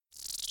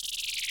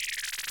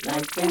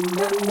Life in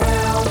the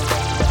now,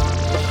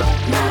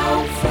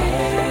 now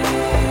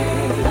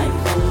phase.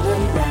 Life in the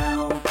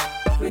now,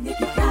 with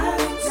Nikki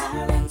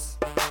Collins,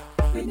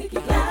 with Nikki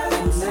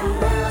Collins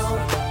now,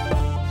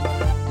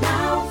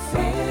 now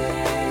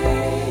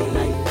phase.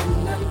 Life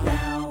in the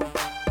now,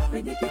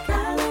 with Nikki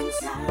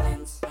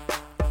Collins,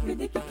 with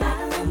Nikki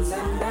Collins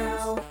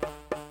now,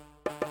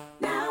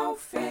 now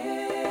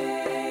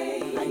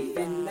phase. Life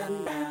in the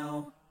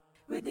now,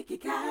 with Nikki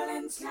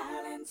Collins.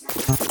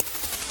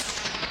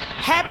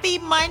 Happy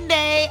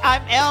Monday.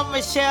 I'm El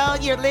Michelle.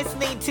 You're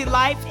listening to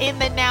Life in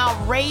the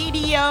Now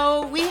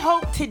Radio. We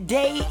hope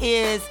today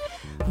is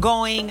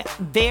going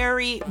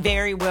very,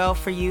 very well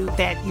for you,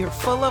 that you're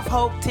full of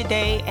hope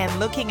today and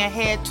looking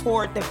ahead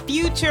toward the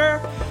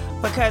future.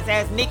 Because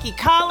as Nikki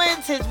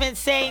Collins has been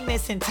saying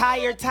this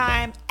entire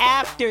time,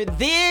 after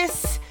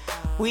this,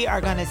 we are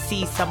going to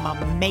see some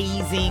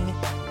amazing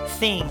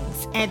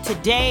things. And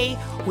today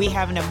we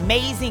have an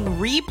amazing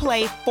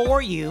replay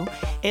for you.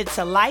 It's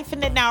a Life in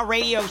the Now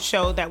radio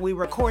show that we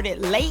recorded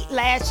late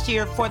last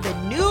year for the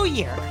new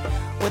year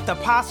with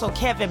Apostle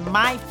Kevin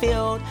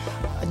Mayfield.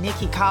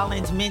 Nikki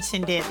Collins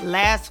mentioned it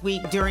last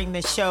week during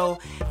the show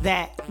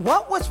that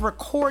what was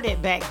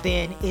recorded back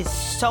then is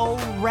so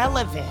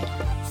relevant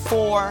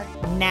for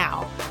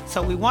now.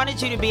 So we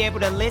wanted you to be able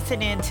to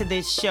listen into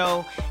this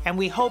show, and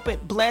we hope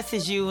it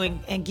blesses you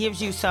and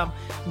gives you some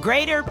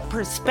greater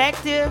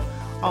perspective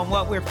on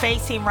what we're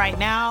facing right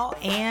now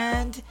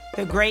and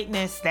the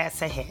greatness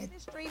that's ahead.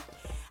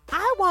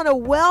 I want to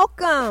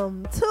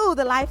welcome to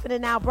the Life in the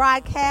Now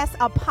broadcast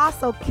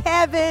Apostle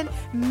Kevin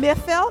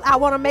Mayfield. I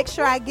want to make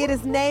sure I get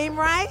his name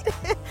right.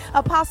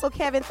 Apostle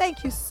Kevin,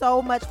 thank you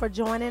so much for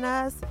joining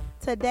us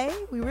today.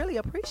 We really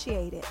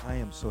appreciate it. I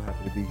am so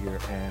happy to be here,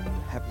 and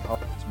happy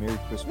holidays, Merry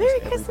Christmas,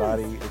 Merry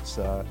everybody.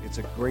 Christmas. It's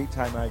a great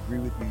time. I agree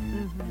with you.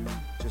 You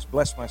just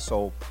bless my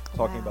soul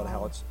talking about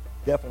how it's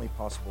definitely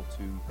possible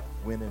to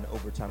win in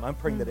overtime. I'm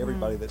praying that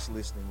everybody that's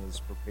listening is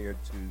prepared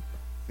to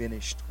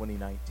finish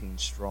 2019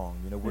 strong.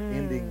 You know, we're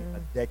ending a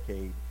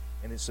decade,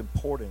 and it's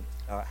important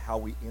how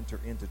we enter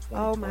into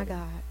 2020. Oh my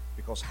God.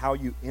 Because how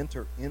you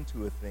enter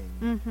into a thing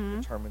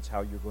determines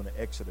how you're going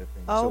to exit a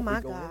thing. Oh so my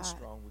if we go in God.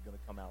 strong, we're going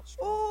to come out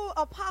strong. Oh,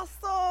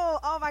 Apostle.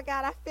 Oh my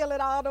God. I feel it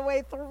all the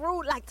way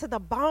through, like to the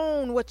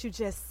bone, what you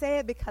just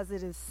said, because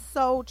it is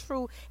so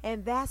true.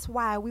 And that's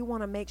why we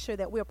want to make sure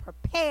that we're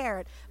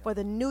prepared for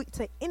the new,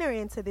 to enter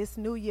into this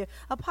new year.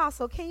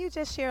 Apostle, can you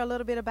just share a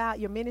little bit about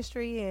your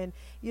ministry and,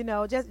 you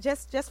know,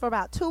 just for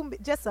about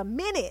just a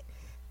minute,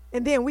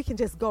 and then we can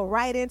just go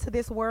right into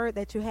this word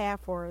that you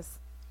have for us.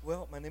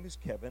 Well, my name is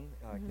Kevin,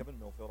 Kevin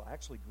Mayfield. I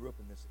actually grew up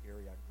in this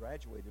area. I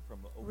graduated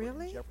from over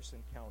in Jefferson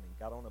County,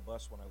 got on a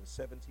bus when I was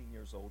 17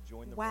 years old,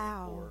 joined the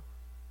Marine Corps,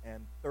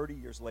 and 30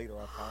 years later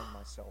I found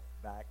myself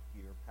back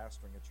here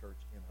pastoring a church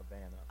in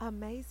Havana.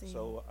 Amazing.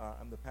 So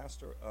I'm the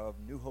pastor of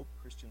New Hope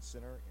Christian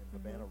Center in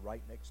Havana,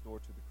 right next door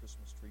to the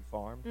Christmas Tree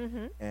Farm,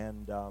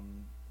 and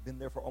been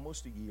there for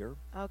almost a year.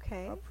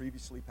 Okay.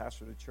 Previously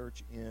pastored a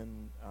church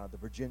in the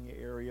Virginia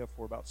area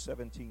for about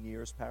 17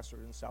 years,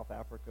 pastored in South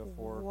Africa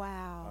for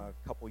a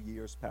couple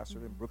years,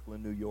 pastored in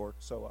Brooklyn, New York.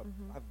 So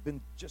I've been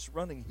just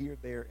running here,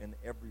 there, and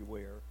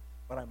everywhere.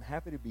 But I'm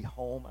happy to be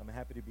home. I'm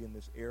happy to be in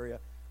this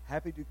area.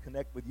 Happy to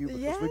connect with you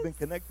because we've been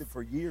connected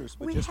for years,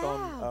 but just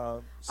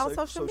on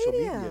social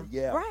media.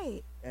 Yeah.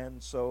 Right.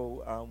 And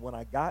so when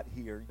I got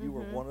here, you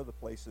were one of the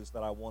places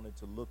that I wanted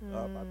to look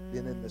up. I've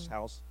been in this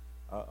house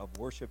of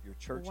worship, your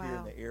church here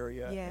in the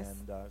area,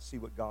 and see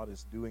what God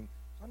is doing.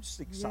 I'm just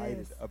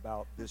excited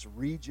about this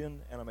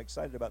region, and I'm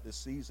excited about this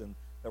season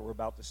that we're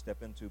about to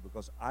step into,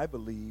 because I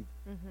believe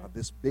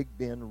this Big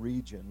Bend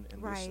region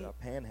and this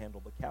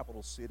panhandle, the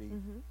capital city,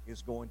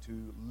 is going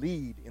to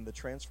lead in the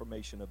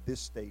transformation of this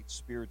state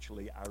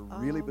spiritually. I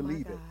really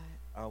believe it.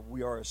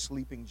 We are a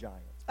sleeping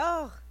giant.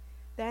 Oh,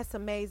 that's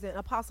amazing,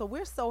 Apostle.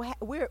 We're so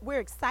we're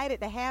excited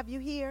to have you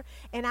here,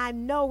 and I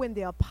know when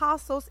the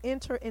apostles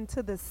enter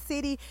into the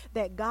city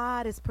that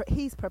God is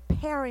He's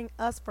preparing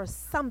us for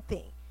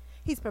something.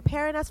 He's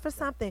preparing us for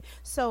something.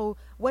 So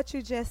what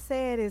you just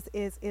said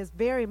is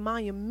very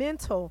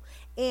monumental,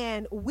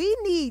 and we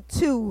need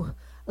to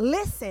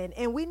listen,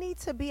 and we need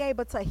to be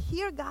able to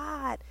hear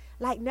God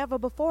like never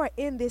before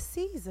in this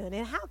season.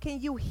 And how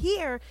can you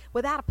hear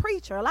without a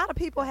preacher? A lot of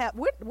people have,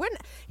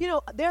 you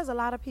know, there's a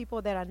lot of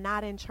people that are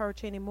not in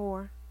church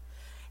anymore.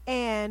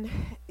 And,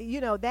 you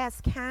know,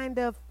 that's kind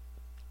of,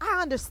 I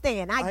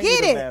understand. I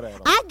get it.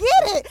 I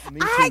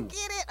get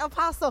it,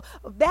 Apostle.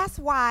 That's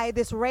why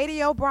this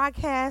radio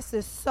broadcast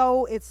is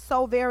it's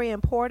so very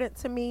important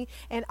to me,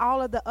 and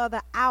all of the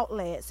other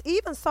outlets,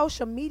 even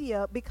social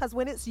media, because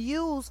when it's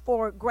used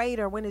for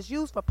greater, when it's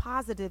used for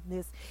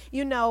positiveness,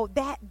 you know,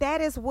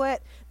 that is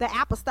what the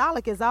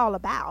apostolic is all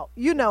about,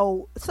 you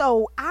know.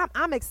 So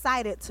I'm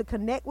excited to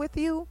connect with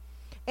you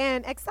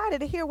and excited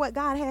to hear what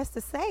God has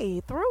to say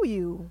through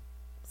you.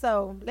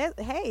 So,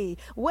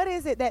 what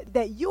is it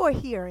that you're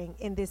hearing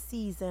in this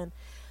season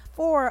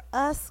for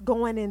us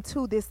going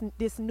into this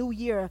new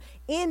year,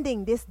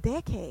 ending this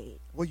decade?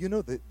 Well, you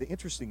know, the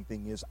interesting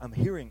thing is I'm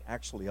hearing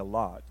actually a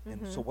lot.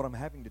 And so what I'm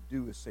having to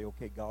do is say,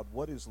 okay, God,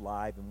 what is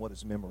live and what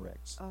is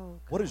Memorex? Oh,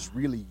 what is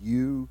really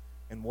you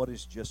and what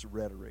is just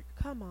rhetoric?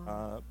 Come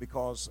on.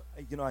 Because,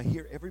 you know, I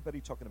hear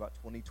everybody talking about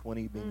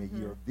 2020 being a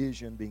year of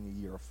vision, being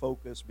a year of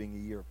focus, being a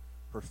year of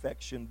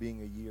perfection,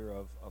 being a year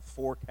of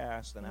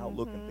forecast and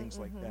outlook and things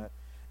like that.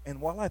 And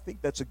while I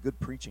think that's a good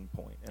preaching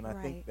point, and I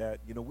think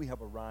that, you know, we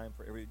have a rhyme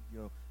for every, you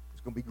know,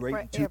 it's going to be great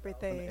in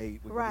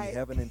 2008. We're going to be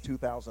heaven in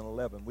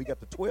 2011. We got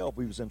to 12,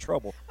 we was in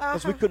trouble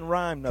because we couldn't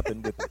rhyme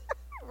nothing with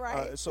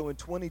it. So in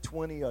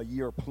 2020, a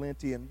year of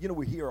plenty, and, you know,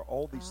 we hear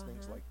all these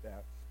things like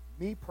that.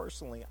 Me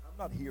personally, I'm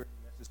not hearing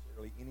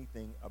necessarily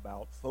anything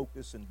about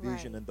focus and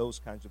vision and those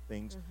kinds of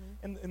things.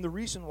 And the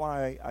reason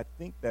why I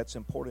think that's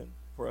important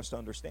for us to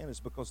understand is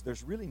because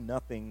there's really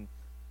nothing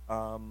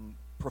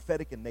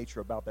prophetic in nature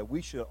about that.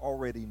 We should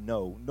already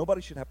know.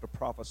 Nobody should have to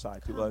prophesy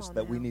to us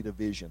that we need a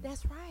vision.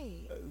 That's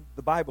right.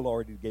 The Bible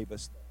already gave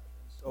us that.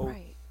 So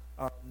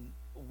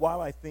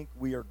while I think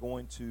we are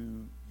going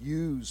to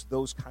use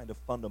those kind of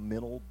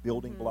fundamental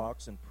building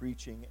blocks in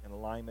preaching and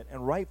alignment,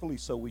 and rightfully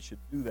so we should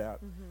do that,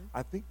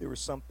 I think there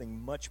is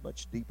something much,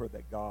 much deeper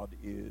that God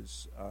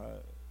is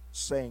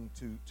saying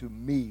to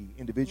me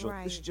individually.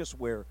 This is just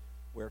where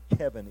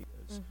Kevin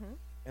is.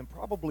 And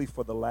probably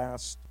for the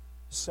last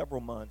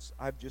several months,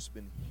 I've just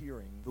been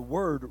hearing the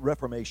word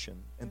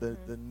reformation and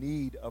the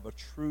need of a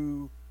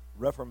true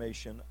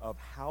reformation of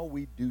how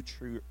we do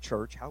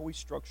church, how we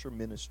structure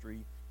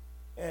ministry.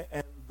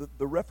 And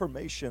the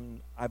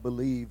reformation, I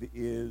believe,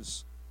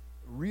 is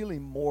really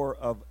more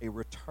of a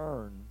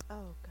return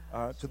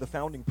to the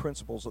founding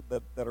principles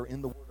that are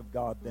in the Word of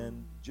God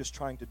than just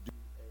trying to do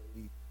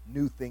a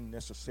new thing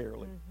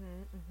necessarily.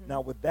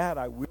 Now, with that,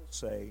 I will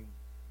say,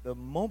 the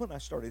moment I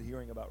started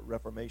hearing about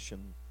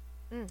reformation,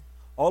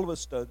 all of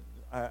us,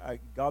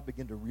 God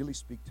began to really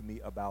speak to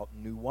me about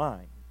new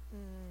wine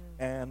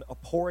and a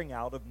pouring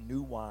out of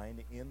new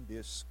wine in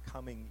this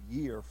coming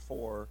year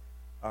for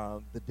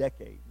the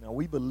decade. Now,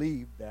 we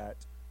believe that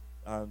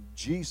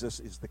Jesus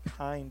is the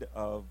kind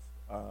of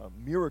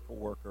miracle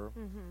worker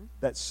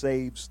that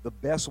saves the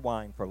best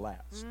wine for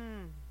last.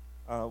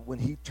 When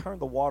he turned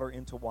the water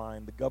into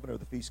wine, the governor of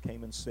the feast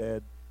came and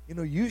said, you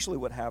know, usually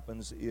what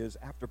happens is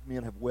after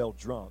men have well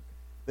drunk,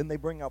 then they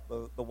bring out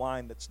the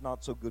wine that's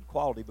not so good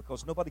quality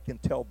because nobody can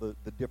tell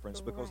the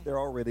difference because they're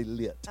already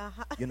lit,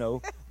 you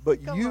know.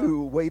 But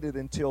you waited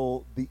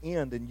until the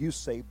end and you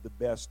saved the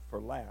best for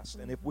last.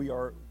 And if we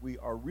are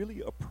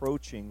really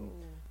approaching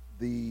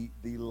the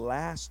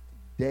last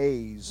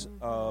days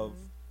of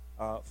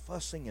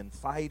fussing and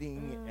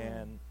fighting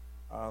and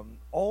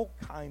all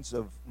kinds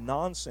of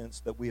nonsense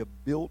that we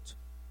have built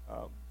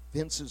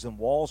fences and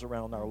walls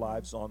around our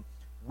lives on,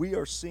 we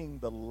are seeing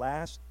the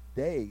last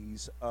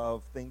days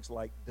of things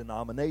like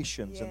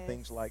denominations and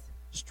things like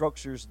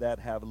structures that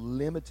have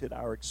limited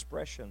our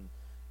expression.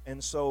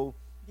 And so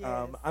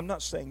I'm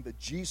not saying that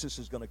Jesus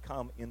is going to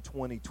come in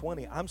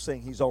 2020. I'm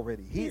saying he's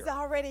already here. He's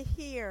already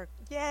here.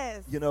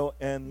 Yes. You know,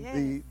 and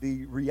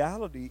the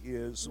reality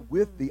is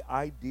with the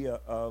idea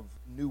of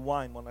new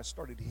wine, when I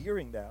started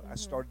hearing that, I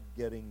started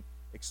getting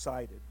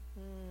excited.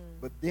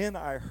 But then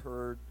I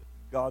heard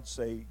God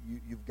say,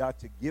 you've got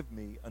to give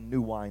me a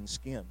new wine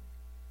skin.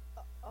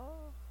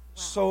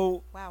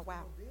 So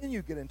then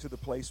you get into the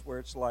place where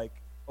it's like,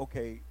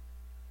 okay,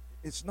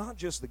 it's not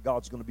just that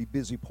God's going to be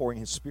busy pouring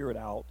his Spirit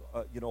out,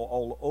 you know,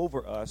 all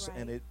over us,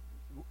 and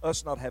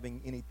us not having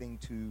anything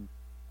to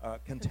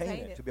contain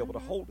it, to be able to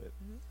hold it.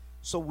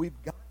 So we've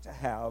got to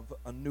have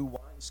a new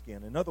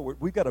wineskin. In other words,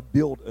 we've got to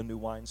build a new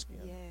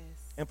wineskin.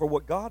 And for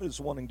what God is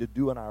wanting to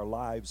do in our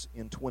lives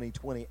in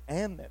 2020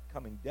 and that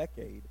coming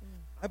decade,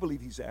 I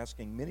believe he's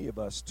asking many of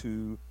us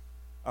to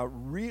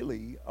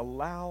really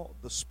allow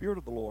the Spirit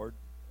of the Lord,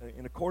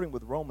 in according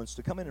with Romans,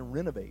 to come in and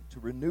renovate, to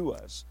renew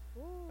us,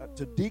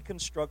 to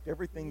deconstruct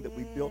everything that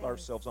we built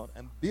ourselves on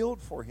and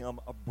build for him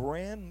a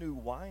brand new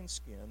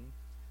wineskin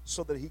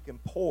so that he can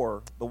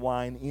pour the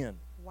wine in.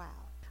 Wow.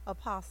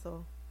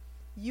 Apostle,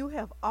 you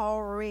have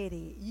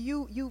already,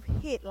 you've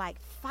hit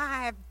like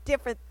 5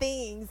 different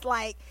things.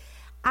 Like,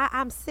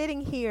 I'm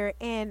sitting here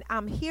and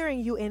I'm hearing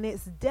you, and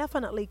it's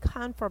definitely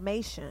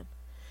confirmation.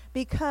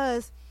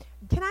 Because,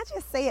 can I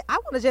just say it? I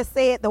want to just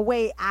say it the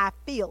way I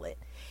feel it.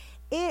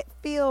 It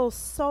feels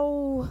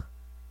so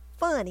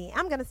funny.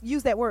 I'm going to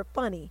use that word,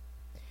 funny.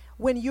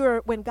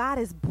 When God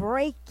is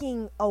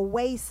breaking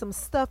away some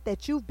stuff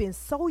that you've been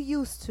so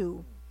used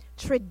to,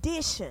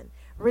 tradition,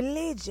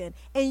 religion,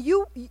 and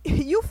you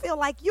feel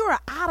like you're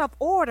out of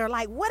order,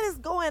 like what is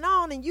going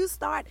on, and you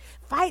start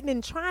fighting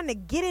and trying to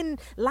get in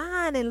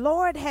line, and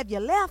Lord, have you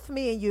left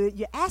me? And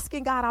you're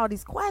asking God all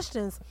these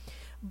questions.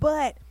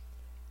 But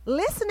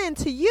listening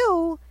to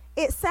you,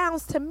 it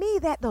sounds to me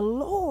that the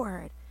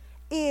Lord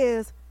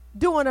is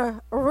doing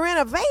a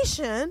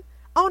renovation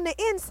on the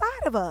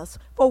inside of us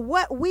for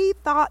what we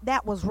thought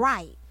that was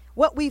right,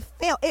 what we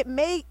felt. It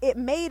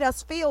made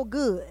us feel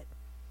good,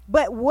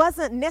 but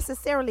wasn't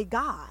necessarily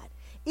God.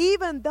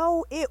 Even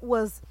though it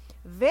was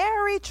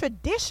very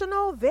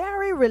traditional,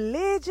 very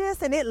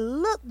religious, and it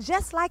looked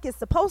just like it's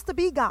supposed to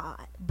be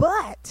God.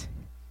 But,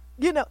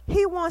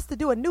 he wants to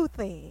do a new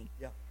thing.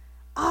 Yeah.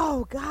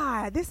 Oh,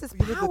 God, this is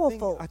The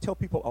powerful. thing, I tell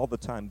people all the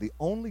time, the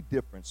only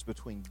difference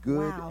between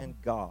good and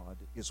God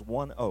is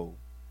one O.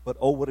 But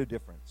oh, what a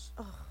difference.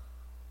 Oh,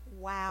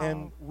 wow.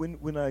 And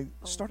when I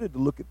started to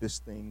look at this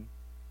thing,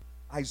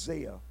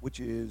 Isaiah,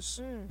 which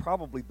is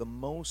probably the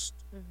most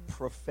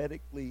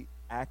prophetically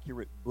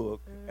accurate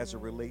book as it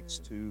relates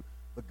to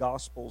the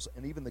Gospels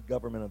and even the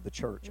government of the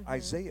church.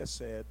 Isaiah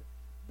said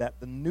that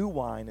the new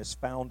wine is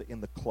found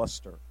in the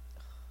cluster.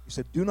 He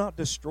said, do not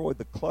destroy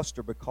the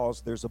cluster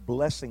because there's a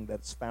blessing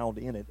that's found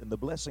in it, and the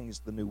blessing is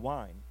the new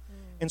wine.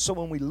 And so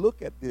when we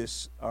look at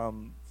this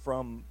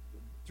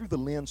through the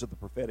lens of the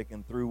prophetic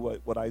and through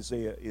what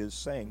Isaiah is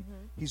saying,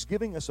 he's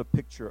giving us a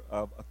picture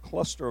of a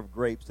cluster of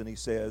grapes, and he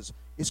says,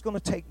 it's going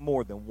to take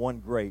more than one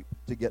grape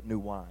to get new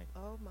wine.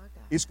 Oh, my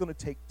God. It's going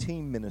to take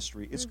team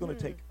ministry. It's going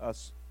to take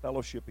us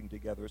fellowshipping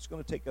together. It's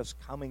going to take us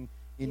coming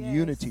in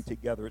unity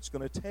together. It's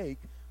going to take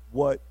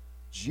what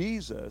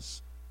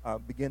Jesus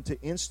began to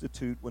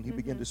institute when he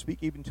began to speak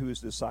even to his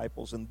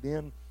disciples, and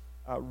then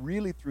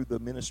really through the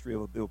ministry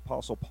of the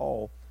Apostle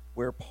Paul,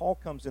 where Paul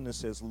comes in and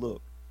says,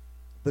 look,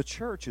 the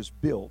church is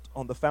built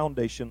on the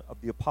foundation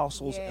of the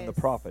apostles and the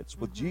prophets,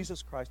 with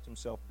Jesus Christ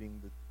himself being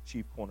the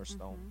chief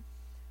cornerstone.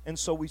 And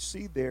so we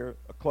see there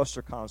a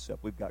cluster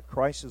concept. We've got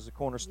Christ as a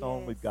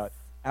cornerstone. We've got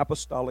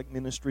apostolic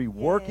ministry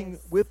working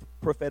with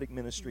prophetic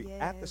ministry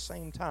at the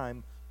same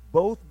time,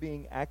 both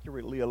being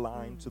accurately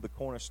aligned to the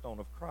cornerstone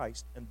of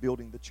Christ and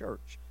building the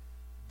church.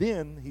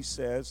 Then he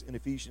says in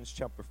Ephesians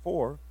chapter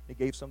 4, he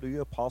gave some to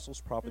you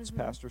apostles, prophets,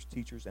 pastors,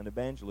 teachers, and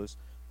evangelists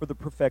for the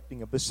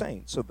perfecting of the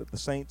saints, so that the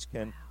saints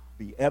can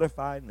be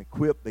edified and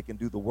equipped. They can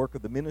do the work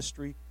of the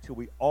ministry till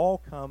we all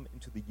come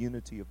into the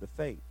unity of the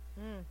faith.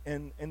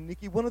 And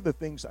Nikki, one of the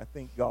things I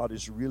think God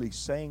is really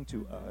saying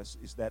to us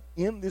is that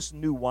in this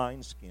new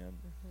wineskin,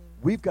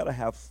 we've got to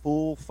have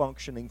full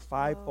functioning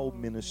fivefold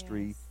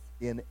ministry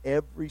in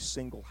every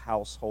single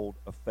household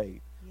of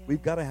faith.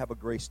 We've got to have a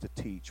grace to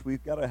teach.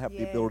 We've got to have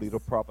the ability to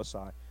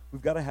prophesy.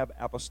 We've got to have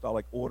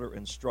apostolic order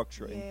and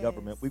structure in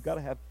government. We've got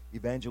to have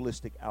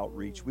evangelistic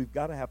outreach. We've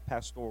got to have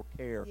pastoral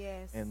care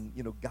and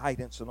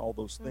guidance and all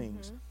those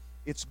things.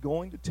 It's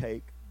going to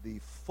take the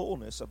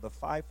fullness of the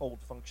fivefold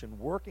function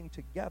working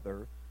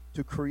together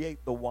to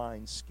create the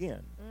wine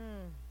skin.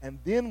 And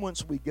then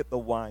once we get the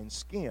wine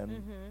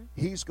skin,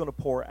 he's going to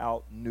pour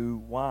out new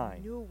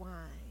wine. New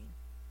wine.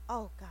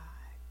 Oh, God.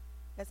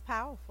 That's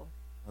powerful.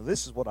 Now,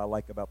 this is what I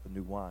like about the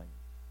new wine.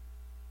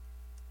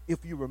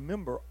 If you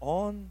remember,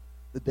 on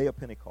the day of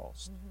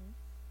Pentecost,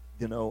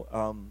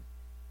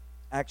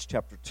 Acts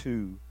chapter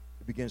 2,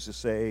 it begins to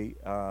say,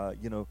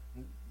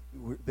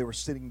 they were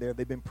sitting there,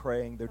 they've been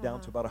praying, they're down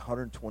to about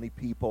 120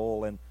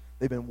 people, and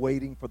they've been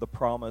waiting for the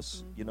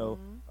promise,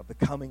 of the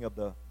coming of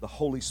the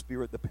Holy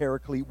Spirit, the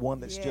Paraclete, one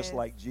that's just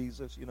like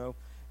Jesus,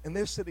 And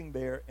they're sitting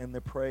there, and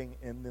they're praying,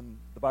 and then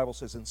the Bible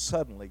says, and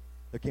suddenly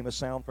there came a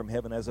sound from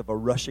heaven as of a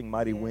rushing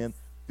mighty wind,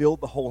 filled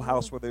the whole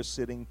house where they're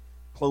sitting.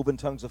 Cloven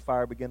tongues of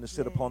fire began to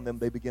sit upon them.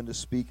 They began to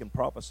speak and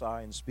prophesy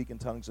and speak in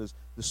tongues as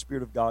the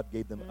Spirit of God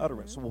gave them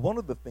utterance. So one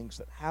of the things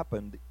that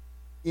happened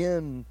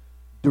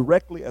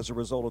directly as a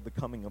result of the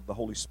coming of the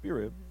Holy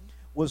Spirit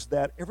was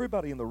that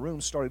everybody in the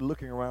room started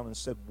looking around and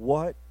said,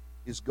 what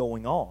is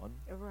going on?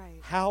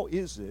 How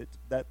is it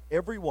that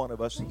every one of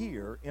us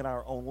hear in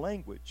our own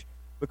language?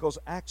 Because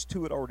Acts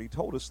 2 had already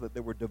told us that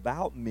there were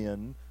devout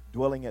men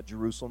dwelling at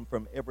Jerusalem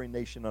from every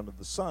nation under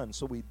the sun.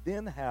 So we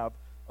then have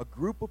a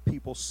group of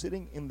people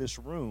sitting in this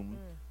room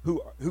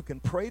who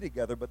can pray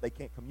together, but they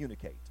can't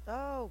communicate.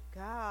 Oh,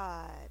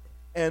 God.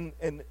 And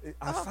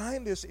I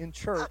find this in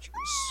church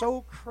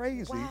so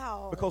crazy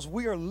because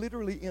we are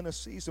literally in a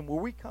season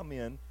where we come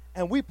in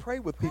and we pray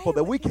with people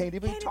that we can't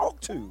even talk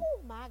to.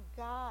 Oh, my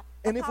God.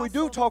 And if we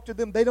do talk to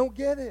them, they don't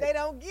get it. They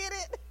don't get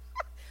it.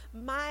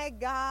 My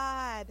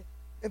God.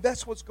 And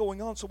that's what's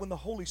going on. So when the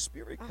Holy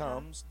Spirit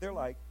comes, they're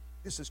like,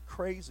 this is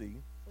crazy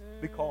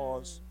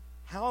because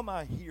how am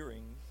I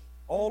hearing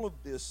all of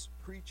this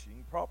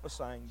preaching,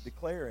 prophesying,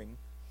 declaring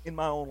in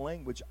my own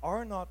language?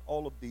 Are not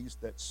all of these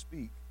that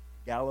speak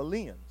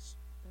Galileans?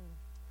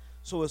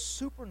 So a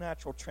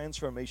supernatural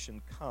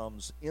transformation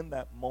comes in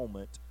that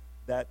moment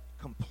that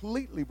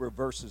completely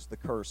reverses the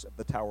curse of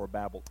the Tower of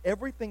Babel.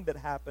 Everything that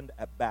happened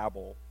at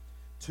Babel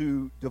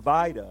to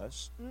divide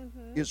us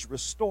is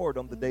restored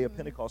on the day of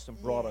Pentecost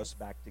and brought us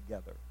back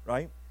together,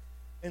 right?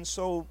 And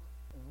so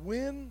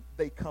when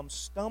they come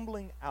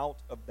stumbling out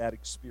of that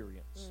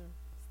experience,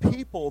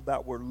 people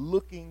that were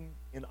looking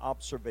in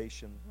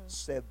observation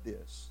said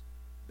this.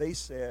 They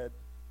said,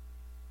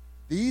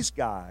 these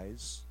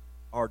guys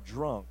are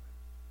drunk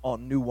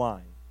on new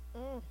wine.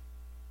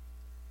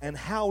 And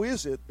how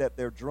is it that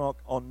they're drunk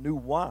on new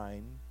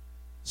wine,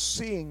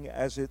 seeing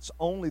as it's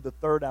only the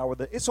third hour,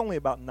 it's only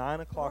about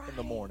 9 o'clock in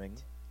the morning?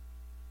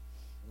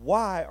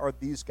 Why are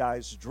these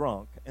guys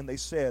drunk? And they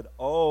said,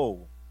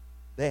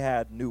 they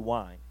had new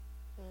wine.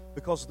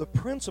 Because the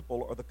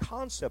principle or the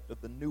concept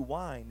of the new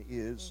wine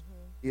is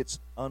it's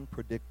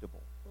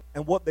unpredictable.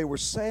 And what they were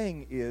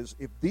saying is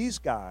if these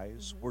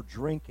guys were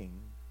drinking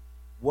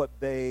what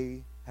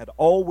they had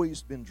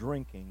always been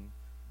drinking,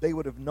 they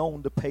would have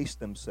known to pace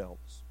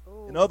themselves.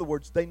 Ooh. In other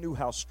words, they knew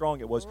how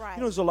strong it was. Right.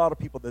 You know, there's a lot of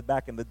people that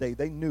back in the day,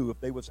 they knew if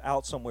they was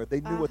out somewhere,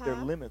 they knew what their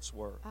limits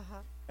were.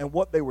 And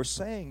what they were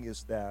saying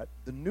is that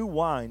the new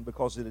wine,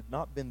 because it had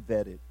not been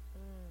vetted,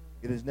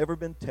 it has never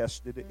been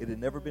tested, it had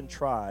never been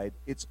tried,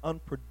 it's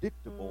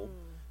unpredictable.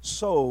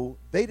 So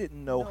they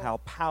didn't know how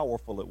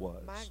powerful it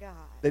was. My God.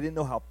 They didn't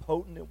know how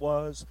potent it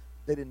was.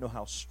 They didn't know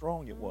how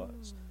strong it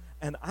was.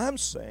 And I'm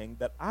saying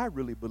that I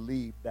really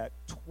believe that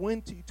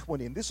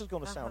 2020, and this is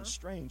going to sound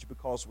strange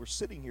because we're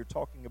sitting here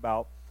talking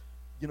about,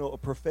 you know, a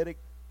prophetic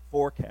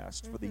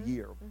forecast for the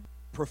year.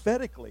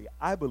 Prophetically,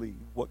 I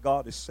believe what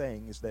God is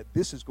saying is that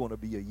this is going to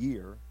be a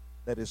year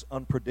that is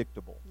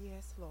unpredictable.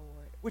 Yes,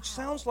 Lord. Which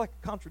sounds like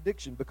a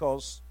contradiction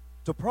because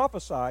to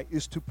prophesy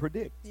is to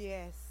predict.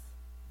 Yes.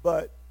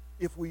 But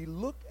if we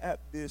look at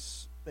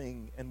this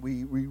thing and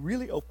we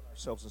really open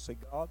ourselves and say,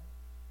 God,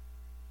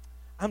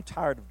 I'm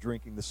tired of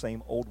drinking the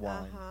same old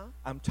wine.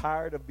 I'm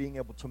tired of being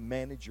able to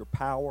manage your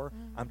power.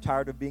 I'm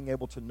tired of being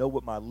able to know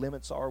what my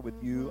limits are with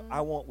you.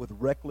 I want with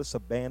reckless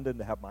abandon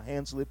to have my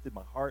hands lifted,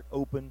 my heart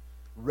open,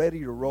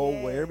 ready to roll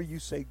wherever you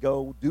say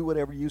go, do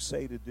whatever you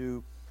say to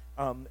do.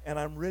 And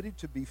I'm ready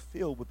to be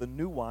filled with the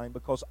new wine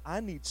because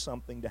I need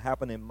something to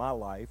happen in my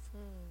life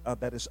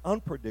that is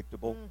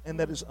unpredictable and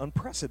that is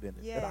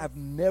unprecedented, that I've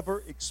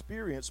never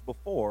experienced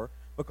before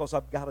because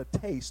I've got a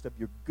taste of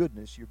your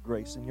goodness, your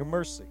grace, and your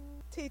mercy.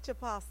 Teach,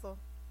 Apostle,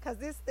 because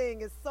this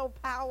thing is so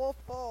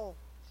powerful.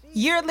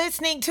 You're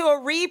listening to a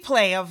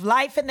replay of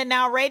Life in the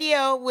Now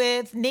Radio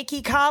with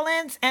Nikki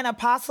Collins and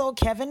Apostle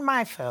Kevin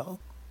Mayfield.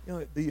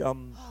 You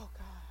know,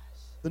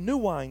 the new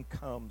wine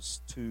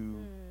comes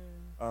to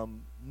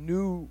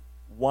new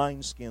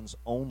wineskins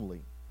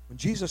only. When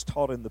Jesus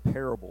taught in the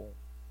parable,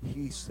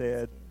 he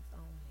said,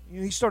 you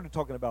know, he started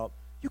talking about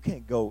you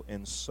can't go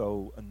and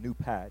sew a new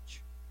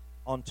patch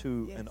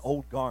onto an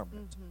old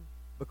garment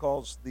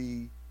because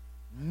the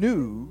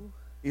new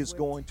is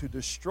going to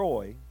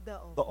destroy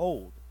the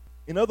old.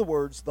 In other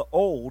words, the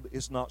old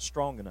is not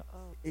strong enough.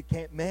 It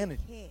can't manage.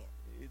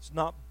 It's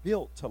not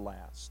built to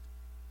last.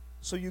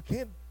 So you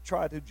can't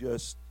try to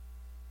just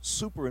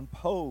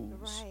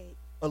superimpose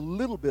a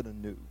little bit of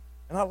new.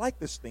 And I like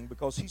this thing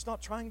because he's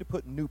not trying to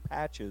put new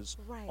patches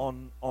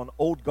on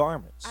old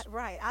garments.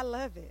 I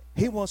love it.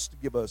 He wants to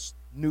give us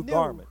new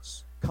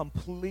garments,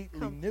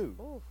 completely new.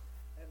 Oof.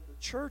 And the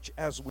church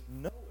as we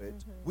know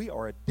it, we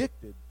are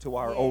addicted to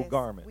our old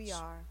garments. We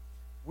are.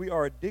 We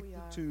are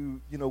addicted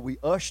to, you know, we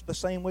ush the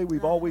same way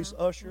we've always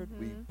ushered.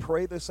 We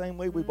pray the same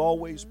way we've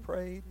always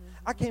prayed.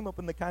 I came up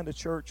in the kind of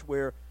church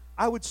where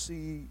I would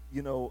see,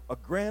 you know, a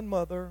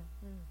grandmother,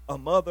 a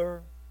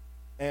mother,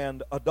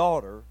 and a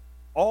daughter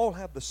all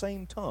have the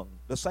same tongue,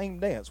 the same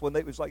dance. When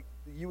they was like,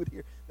 you would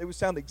hear, they would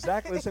sound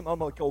exactly the same. I'm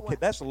like, okay,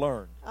 that's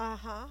learned.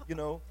 You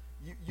know,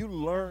 you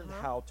learn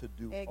how to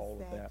do all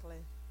of that.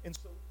 And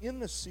so in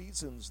the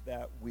seasons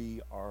that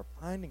we are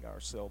finding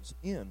ourselves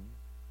in,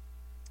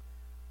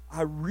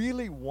 I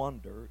really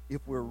wonder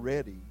if we're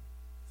ready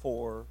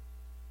for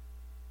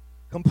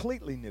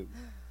completely new.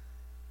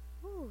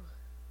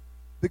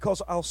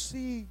 Because I'll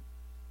see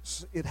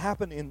it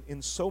happen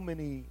in so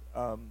many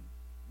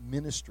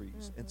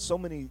ministries and so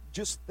many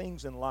just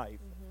things in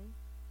life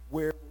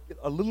where we'll get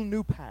a little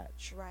new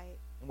patch.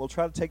 And we'll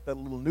try to take that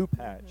little new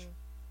patch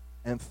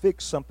and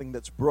fix something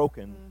that's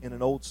broken in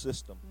an old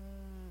system.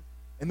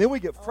 And then we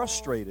get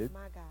frustrated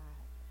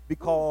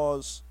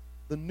because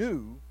the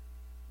new,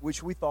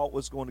 which we thought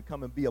was going to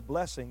come and be a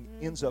blessing,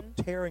 ends up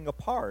tearing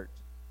apart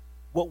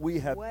what we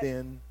have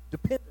been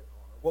dependent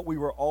on, what we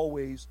were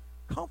always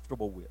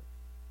comfortable with.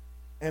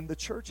 And the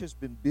church has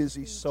been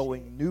busy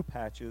sewing new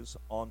patches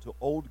onto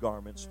old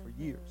garments for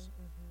years.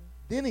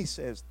 Then he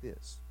says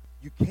this,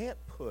 you can't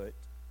put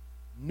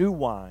new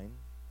wine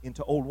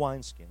into old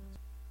wineskins.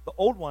 The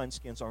old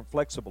wineskins aren't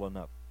flexible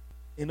enough.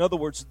 In other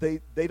words,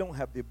 they don't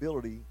have the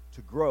ability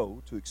to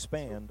grow, to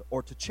expand,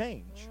 or to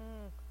change.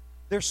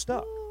 They're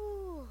stuck.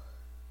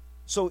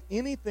 So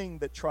anything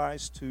that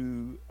tries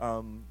to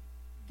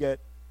get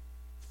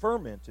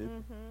fermented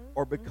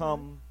or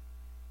become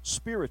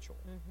spiritual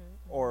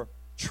or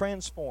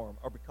transform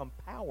or become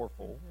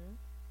powerful,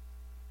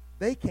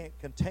 they can't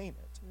contain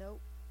it.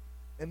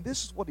 And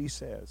this is what he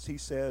says. He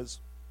says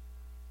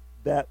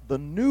that the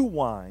new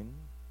wine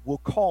will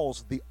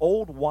cause the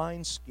old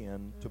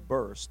wineskin to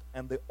burst,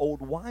 and the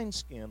old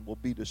wineskin will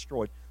be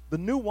destroyed. The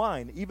new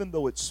wine, even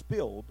though it's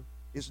spilled,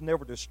 is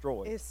never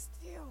destroyed. It's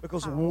still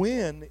because powerful.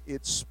 When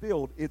it's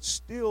spilled, it's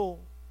still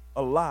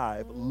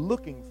alive,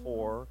 looking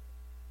for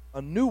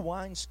a new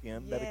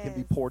wineskin that it can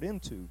be poured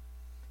into.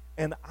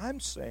 And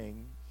I'm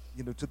saying,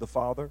 you know, to the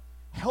Father,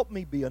 help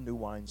me be a new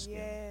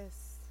wineskin.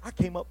 I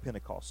came up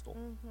Pentecostal.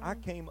 I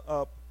came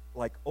up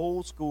like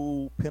old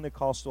school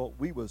Pentecostal.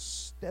 We was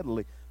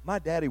steadily, my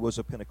daddy was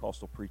a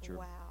Pentecostal preacher.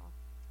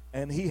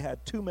 And he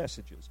had two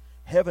messages.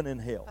 heaven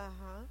and hell.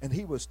 And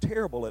he was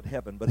terrible at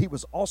heaven, but he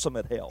was awesome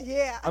at hell.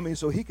 Yeah. I mean,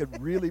 so he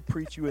could really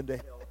preach you into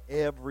hell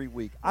every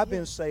week. I've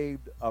been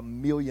saved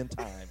 1,000,000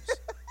 times.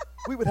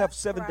 We would have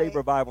 7-day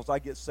revivals. I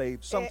get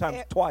saved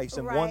sometimes twice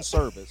in one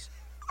service.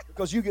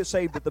 Because you get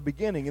saved at the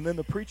beginning, and then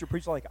the preacher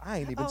preaches like, I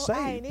ain't even saved.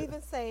 I ain't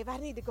even saved. I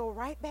need to go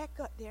right back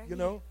up there. You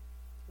know?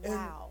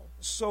 Wow.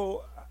 And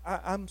so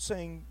I'm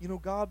saying, you know,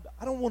 God,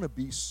 I don't want to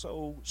be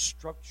so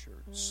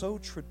structured, so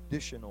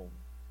traditional,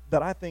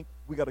 that I think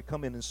we got to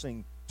come in and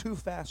sing 2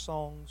 fast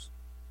songs,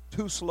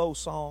 2 slow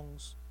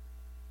songs,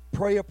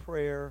 pray a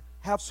prayer,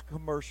 have some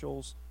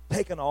commercials,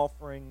 take an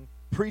offering,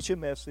 preach a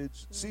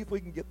message, see if we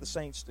can get the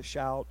saints to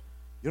shout,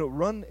 you know,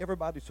 run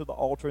everybody to the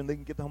altar, and they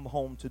can get them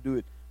home to do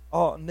it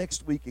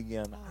next week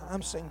again.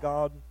 I'm saying,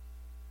 God,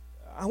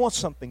 I want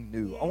something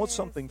new. I want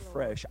something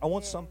fresh. I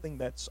want something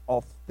that's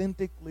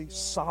authentically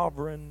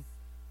sovereign,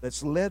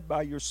 that's led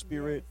by your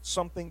Spirit,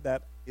 something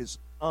that is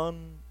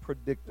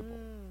unpredictable.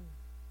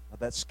 Now,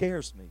 that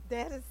scares me.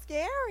 That is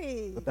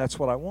scary. But that's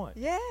what I want.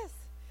 Yes.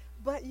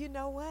 But you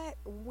know what?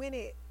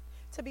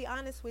 To be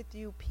honest with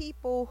you,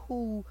 people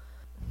who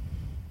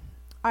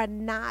are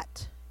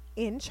not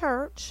in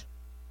church,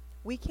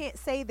 we can't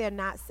say they're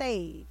not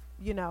saved.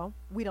 You know,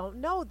 we don't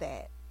know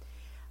that.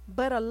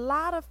 But a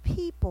lot of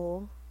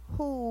people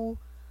who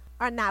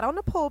are not on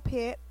the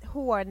pulpit,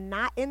 who are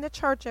not in the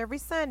church every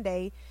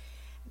Sunday,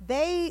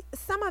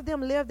 some of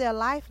them live their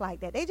life like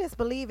that. They just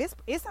believe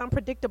it's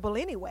unpredictable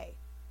anyway.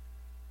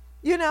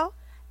 You know,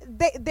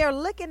 they're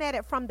looking at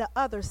it from the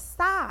other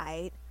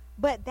side,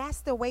 but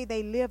that's the way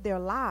they live their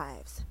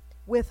lives.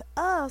 With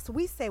us,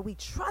 we say we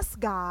trust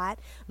God.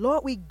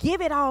 Lord, we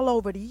give it all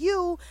over to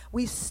you.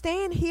 We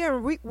stand here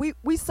and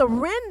we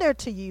surrender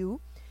to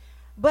you.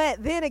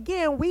 But then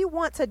again, we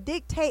want to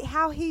dictate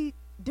how he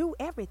do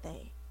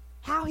everything.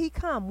 How he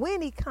come,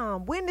 when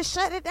to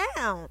shut it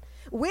down,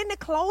 when to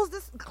close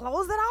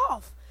it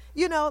off.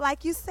 You know,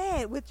 like you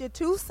said, with your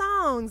 2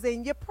 songs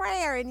and your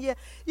prayer and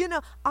you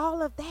know,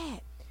 all of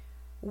that.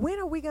 When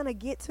are we going to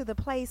get to the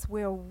place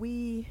where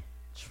we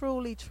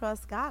truly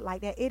trust God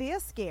like that? It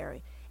is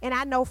scary. And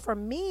I know for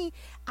me,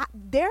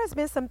 there's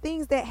been some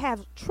things that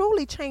have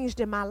truly changed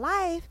in my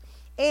life.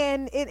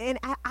 And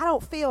I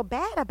don't feel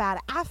bad about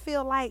it. I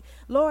feel like,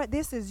 Lord,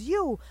 this is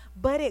you.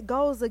 But it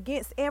goes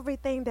against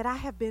everything that I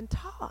have been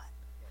taught.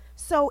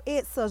 So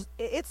it's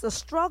a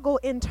struggle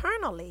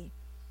internally.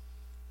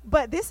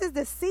 But this is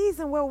the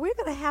season where we're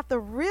going to have to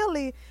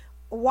really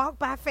walk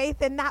by faith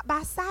and not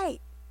by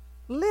sight.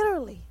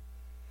 Literally.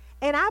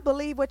 And I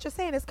believe what you're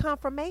saying is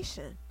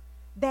confirmation.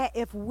 That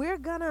if we're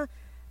going to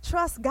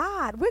trust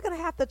God, we're going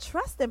to have to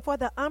trust him for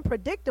the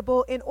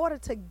unpredictable in order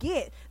to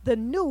get the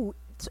new,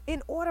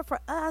 in order for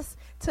us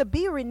to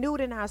be renewed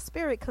in our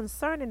spirit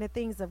concerning the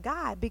things of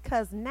God.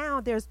 Because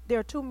now there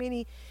are too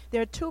many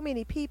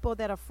people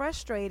that are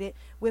frustrated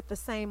with the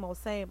same old.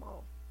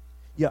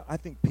 Yeah, I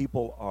think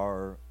people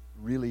are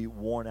really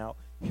worn out.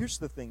 Here's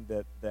the thing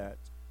that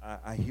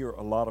I hear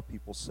a lot of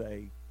people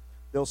say.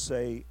 They'll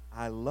say,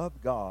 I love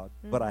God,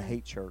 but I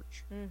hate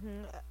church.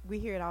 We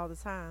hear it all the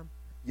time.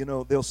 You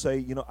know, they'll say,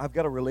 you know, I've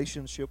got a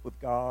relationship with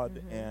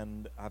God,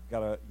 and I've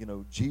got a, you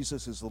know,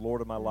 Jesus is the Lord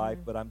of my life,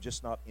 but I'm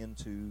just not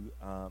into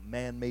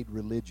man-made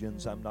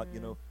religions. I'm not, you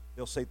know,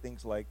 they'll say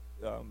things like,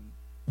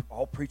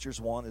 all preachers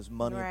want is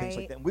money and things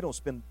like that. And we don't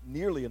spend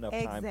nearly enough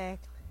time.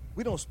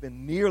 We don't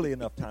spend nearly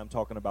enough time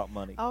talking about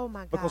money. Oh,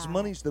 my God. Because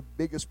money's the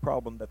biggest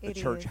problem that the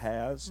church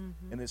has,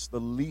 and it's the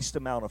least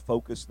amount of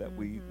focus that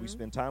we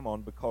spend time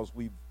on, because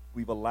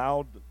we've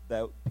allowed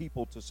that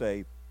people to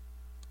say,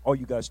 all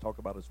you guys talk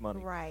about is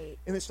money. Right.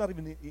 And it's not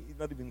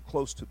even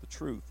close to the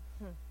truth.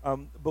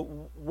 But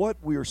what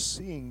we're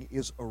seeing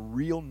is a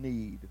real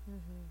need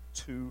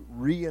to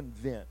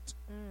reinvent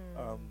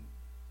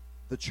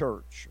the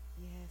church.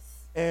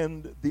 Yes.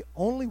 And the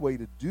only way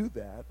to do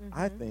that,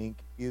 I think,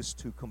 is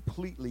to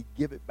completely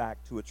give it back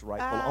to its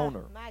rightful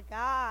owner. My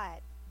God.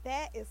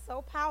 That is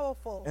so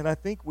powerful. And I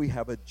think we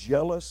have a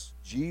jealous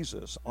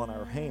Jesus on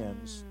our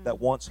hands that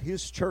wants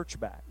his church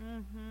back.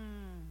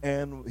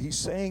 And he's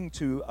saying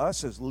to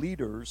us as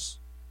leaders,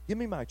 give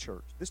me my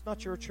church. This is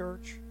not your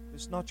church.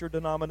 This is not your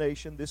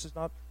denomination. This is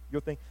not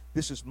your thing.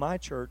 This is my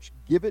church.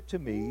 Give it to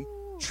me.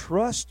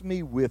 Trust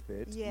me with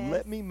it. Yes.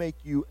 Let me make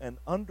you an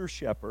under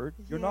shepherd.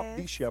 You're not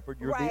the shepherd.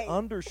 You're the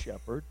under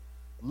shepherd.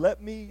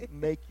 Let me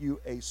make you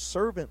a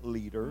servant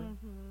leader,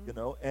 you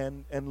know,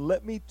 and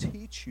let me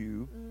teach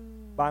you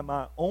by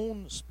my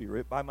own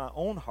spirit, by my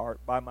own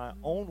heart, by my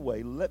own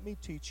way. Let me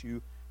teach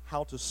you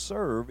how to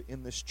serve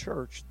in this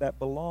church that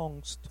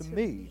belongs to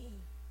me.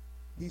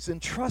 He's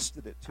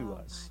entrusted it to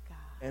us. My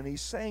God. And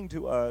he's saying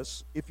to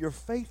us, if you're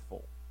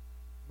faithful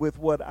with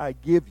what I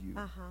give you,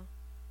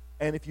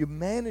 and if you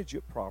manage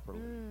it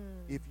properly,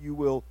 if you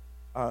will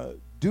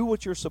do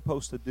what you're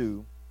supposed to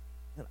do,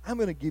 then I'm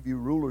going to give you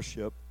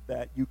rulership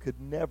that you could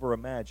never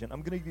imagine.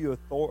 I'm going to give you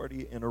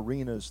authority in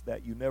arenas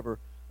that you never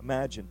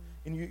imagined.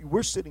 And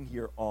we're sitting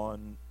here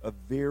on a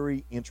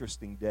very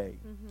interesting day.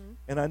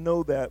 And I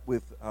know that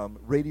with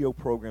radio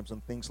programs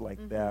and things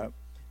like that,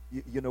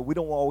 we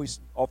don't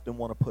often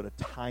want to put a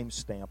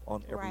timestamp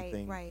on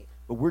everything. Right.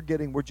 But we're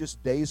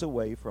just days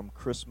away from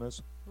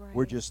Christmas. Right.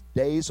 We're just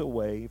days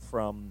away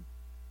from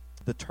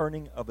the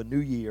turning of a new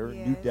year,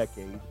 new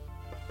decade.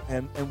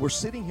 And we're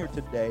sitting here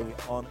today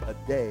on a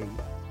day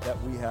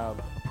that we have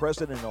a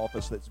president in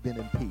office that's been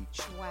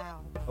impeached.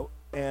 Wow.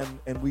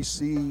 And we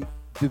see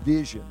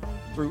division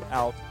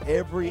throughout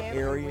every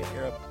area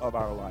of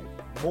our life,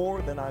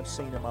 more than I've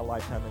seen in my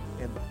lifetime.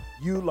 And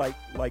you, like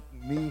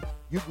me,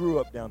 you grew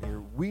up down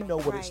here. We know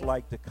what it's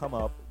like to come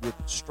up with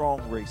strong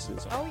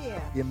racism. Oh,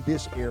 yeah. In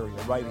this area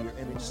right here,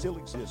 and it still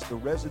exists. The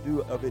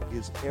residue of it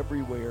is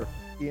everywhere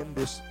in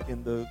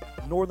the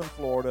northern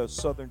Florida,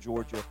 southern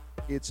Georgia.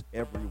 It's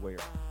everywhere.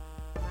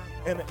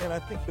 And I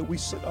think that we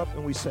sit up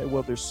and we say,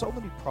 well, there's so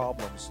many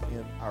problems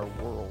in our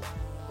world.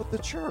 But the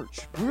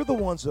church, we're the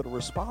ones that are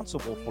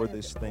responsible for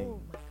this thing.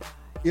 Oh my God.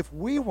 If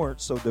we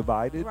weren't so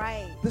divided,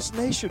 Right. this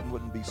nation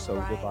wouldn't be so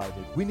Right.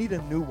 divided. We need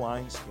a new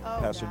wineskin, Oh,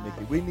 Pastor God.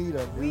 Nikki. We need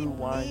a We new need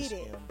wineskin.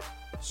 it.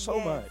 So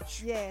Yes,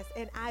 much. Yes,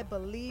 and I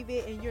believe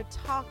it, and you're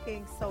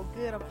talking so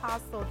good,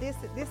 Apostle. This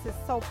is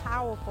so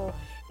powerful,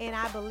 and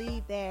I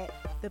believe that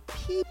the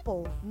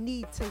people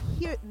need to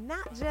hear,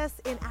 not just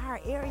in our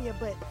area,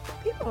 but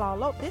people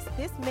all over.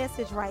 This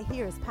message right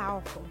here is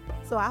powerful.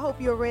 So I hope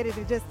you're ready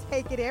to just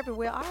take it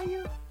everywhere. Are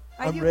you?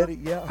 I'm ready,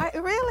 yeah.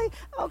 Really?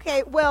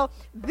 Okay, well,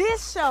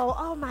 this show,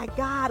 oh my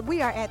God,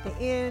 we are at the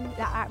end.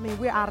 I mean,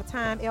 we're out of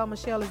time. El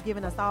Michelle is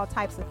giving us all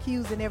types of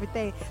cues and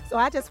everything. So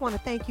I just want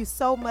to thank you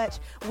so much.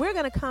 We're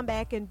going to come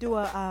back and do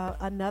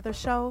another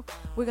show.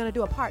 We're going to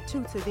do a part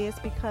 2 to this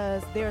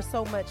because there's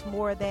so much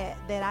more that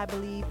I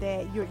believe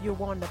that you're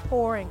wanting to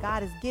pour and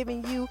God is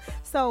giving you.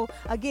 So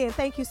again,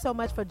 thank you so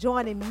much for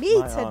joining me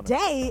My honor.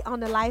 today on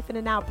the Life in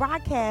the Now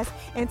broadcast.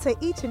 And to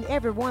each and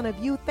every one of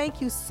you,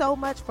 thank you so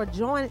much for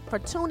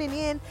tuning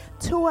in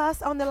to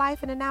us on the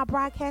Life in the Now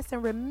broadcast,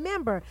 and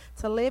remember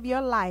to live your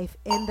life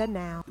in the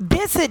now.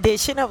 This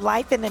edition of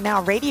Life in the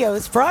Now Radio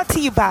is brought to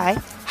you by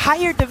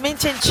Higher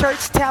Dimension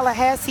Church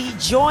Tallahassee.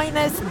 Join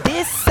us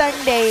this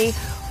Sunday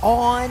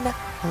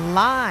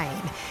online.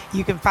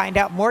 You can find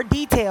out more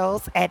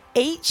details at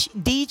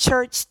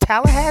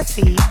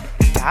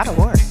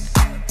hdchurchtallahassee.org.